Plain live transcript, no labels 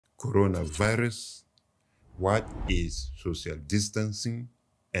coronavirus, what is social distancing,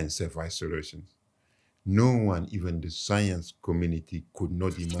 and self-isolation. No one, even the science community, could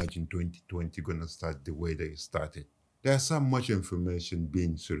not imagine 2020 gonna start the way they started. There's so much information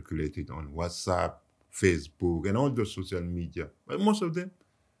being circulated on WhatsApp, Facebook, and all those social media, but most of them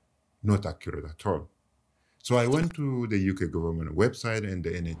not accurate at all. So I went to the UK government website and the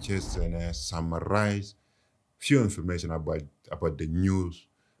NHS and I summarized few information about the new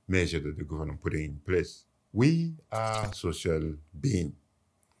measure that the government putting in place. We are social beings,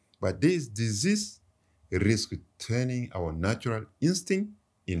 but this disease risks turning our natural instinct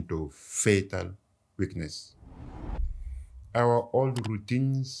into fatal weakness. Our old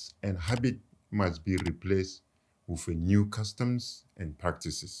routines and habits must be replaced with new customs and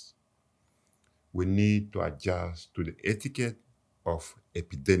practices. We need to adjust to the etiquette of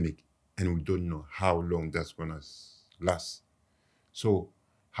epidemic, and we don't know how long that's going to last. So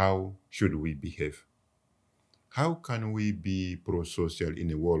how should we behave? How can we be pro-social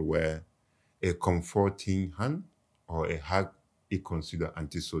in a world where a comforting hand or a hug is considered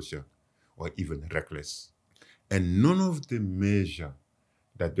antisocial or even reckless? And none of the measure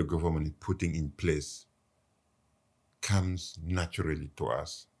that the government is putting in place comes naturally to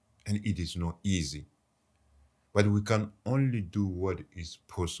us, and it is not easy. But we can only do what is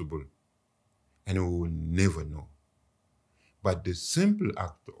possible, and we will never know. But the simple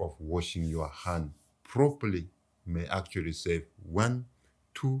act of washing your hand properly may actually save 1,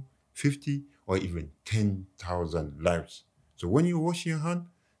 2, 50, or even 10,000 lives. So when you wash your hand,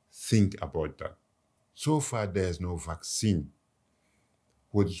 think about that. So far, there's no vaccine,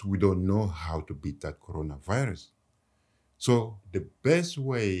 which we don't know how to beat that coronavirus. So the best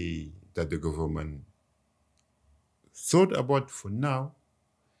way that the government thought about for now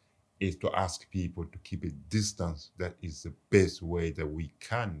is to ask people to keep a distance. That is the best way that we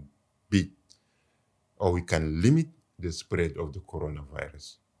can beat or we can limit the spread of the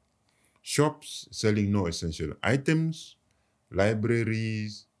coronavirus. Shops selling non-essential items,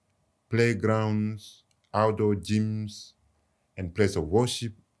 libraries, playgrounds, outdoor gyms, and places of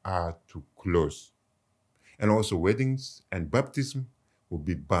worship are to close. And also weddings and baptism will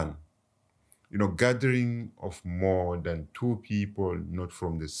be banned. Gathering of more than 2 people not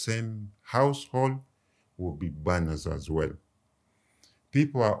from the same household will be banned as well.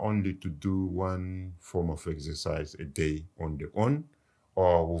 People are only to do one form of exercise a day on their own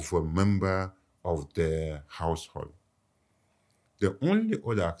or with a member of their household. The only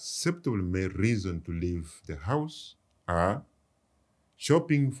other acceptable reason to leave the house are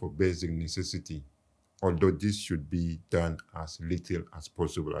shopping for basic necessity, although this should be done as little as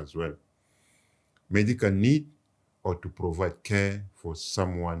possible as well. Medical need or to provide care for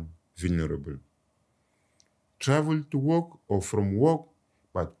someone vulnerable. Travel to work or from work,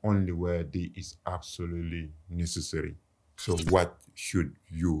 but only where it is absolutely necessary. So what should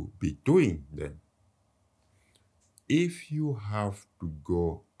you be doing then? If you have to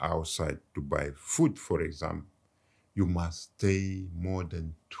go outside to buy food, for example, you must stay more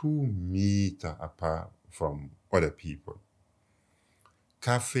than 2 meters apart from other people.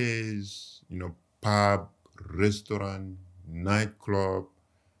 Cafes, pub, restaurant, nightclub,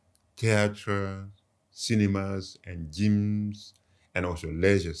 theater, cinemas, and gyms, and also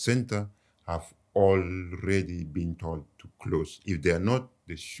leisure center have already been told to close. If they are not,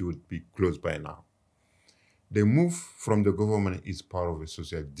 they should be closed by now. The move from the government is part of a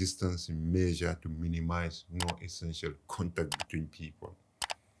social distancing measure to minimize non-essential contact between people.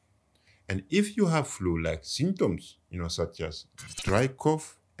 And if you have flu-like symptoms, such as dry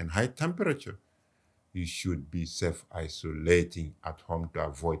cough and high temperature, you should be self-isolating at home to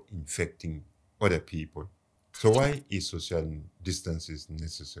avoid infecting other people. So why is social distancing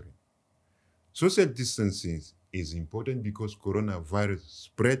necessary? Social distancing is important because coronavirus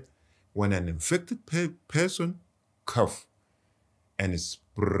spread when an infected person cough and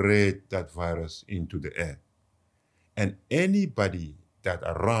spread that virus into the air. And anybody that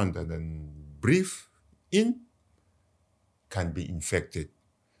around and then breathe in can be infected.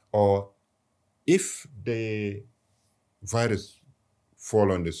 Or if the virus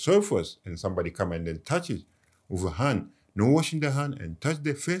fall on the surface and somebody come and then touch it with a hand, no washing the hand and touch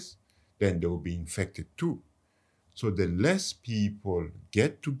their face, then they will be infected too. So the less people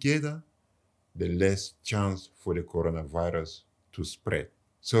get together, the less chance for the coronavirus to spread.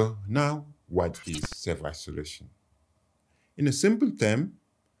 So now, what is self-isolation? In a simple term,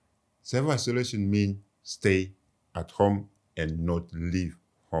 self-isolation means stay at home and not leave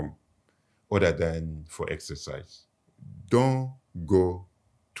home, other than for exercise. Don't go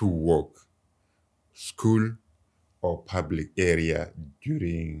to work, school, or public area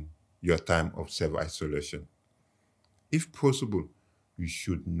during your time of self-isolation. If possible, you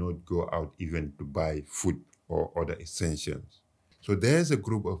should not go out even to buy food or other essentials. So there's a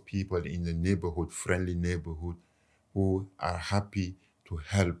group of people in the neighborhood, friendly neighborhood, who are happy to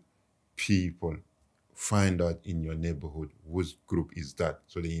help people. Find out in your neighborhood which group is that,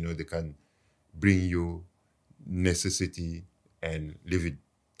 so that they can bring you necessity and leave it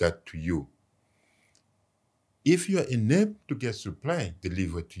that to you. If you are unable to get supply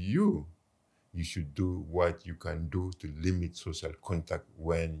delivered to you, you should do what you can do to limit social contact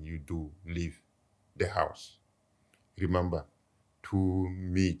when you do leave the house. Remember,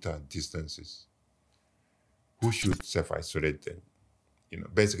 2-meter distances. Who should self-isolate then?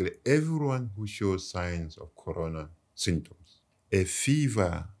 Basically everyone who shows signs of corona symptoms, a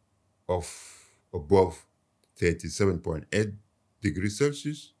fever of above 37.8 degrees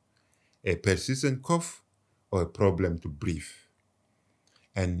Celsius, a persistent cough, or a problem to breathe.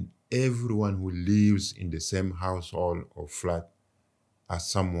 And everyone who lives in the same household or flat as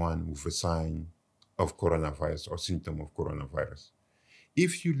someone with a sign of coronavirus or symptom of coronavirus.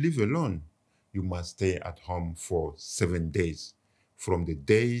 If you live alone, you must stay at home for 7 days from the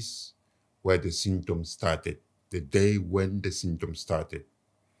days where the symptoms started, the day when the symptoms started.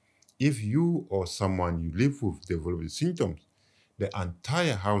 If you or someone you live with develop the symptoms, the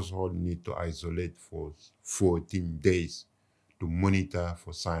entire household need to isolate for 14 days to monitor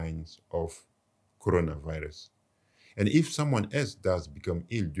for signs of coronavirus. And if someone else does become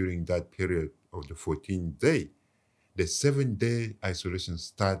ill during that period of the 14th day, the 7-day isolation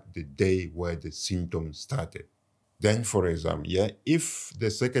starts the day where the symptoms started. Then, for example, if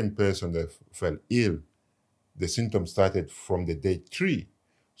the second person that fell ill, the symptoms started from the day 3,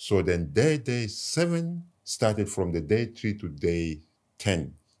 so then day 7 started from the day 3 to day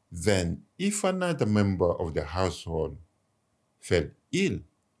 10. Then, if another member of the household fell ill,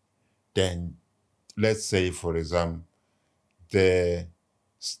 then let's say, for example, they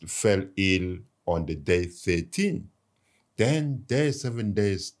fell ill on the day 13, then their 7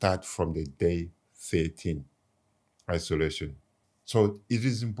 days start from the day 13 isolation. So it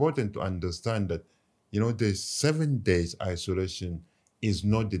is important to understand that, the 7 days isolation is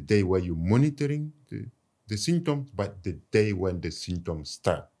not the day where you're monitoring the symptoms, but the day when the symptoms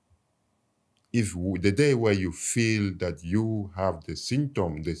start. If the day where you feel that you have the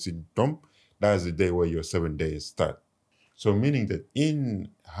symptom, that's the day where your 7 days start. So meaning that in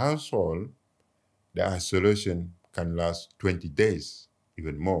household, the isolation can last 20 days,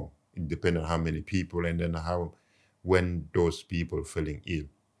 even more, depending on how many people and then when those people feeling ill.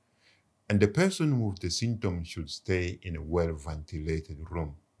 And the person with the symptoms should stay in a well-ventilated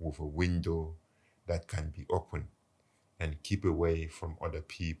room with a window that can be open and keep away from other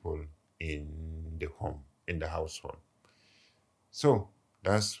people in the home, in the household. So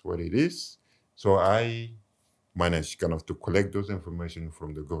that's what it is. So I managed kind of to collect those information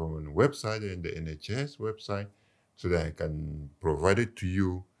from the government website and the NHS website so that I can provide it to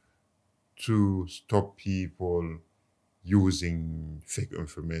you to stop people using fake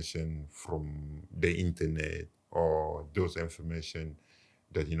information from the internet or those information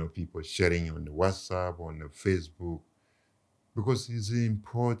that, people sharing on the WhatsApp, on the Facebook, because it's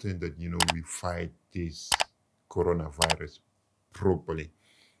important that, we fight this coronavirus properly.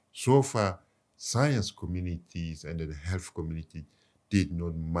 So far, science communities and the health community did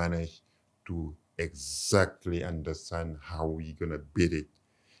not manage to exactly understand how we're going to beat it.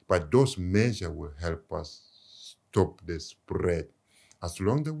 But those measures will help us stop the spread. As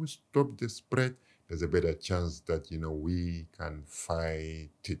long as we stop the spread, there's a better chance that, we can fight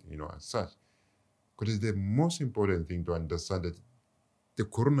it, as such. Because it's the most important thing to understand that the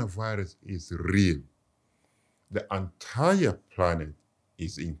coronavirus is real. The entire planet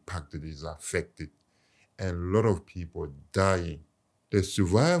is impacted, is affected, and a lot of people dying. The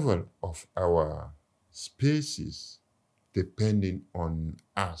survival of our species depending on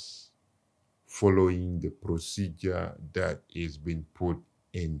us following the procedure that is being put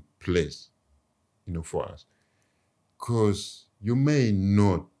in place, for us. Because you may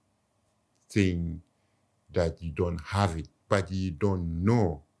not think that you don't have it, but you don't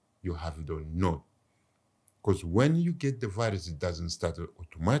know you have it or not. Because when you get the virus, it doesn't start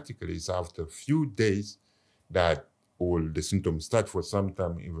automatically. It's after a few days that all the symptoms start, for some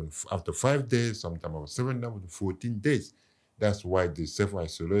time even after 5 days, sometimes after 7 days, 14 days. That's why the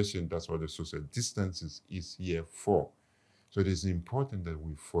self-isolation, that's why the social distance is here for. So it is important that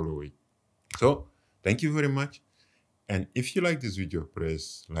we follow it. So thank you very much. And if you like this video,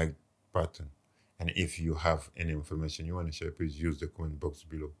 press like button. And if you have any information you want to share, please use the comment box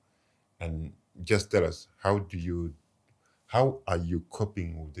below. And just tell us, how are you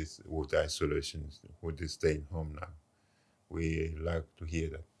coping with this, with the isolations, with the staying home now? We like to hear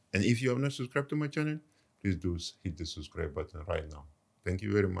that. And if you have not subscribed to my channel, please do hit the subscribe button right now. Thank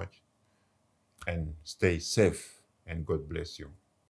you very much, and stay safe, and God bless you.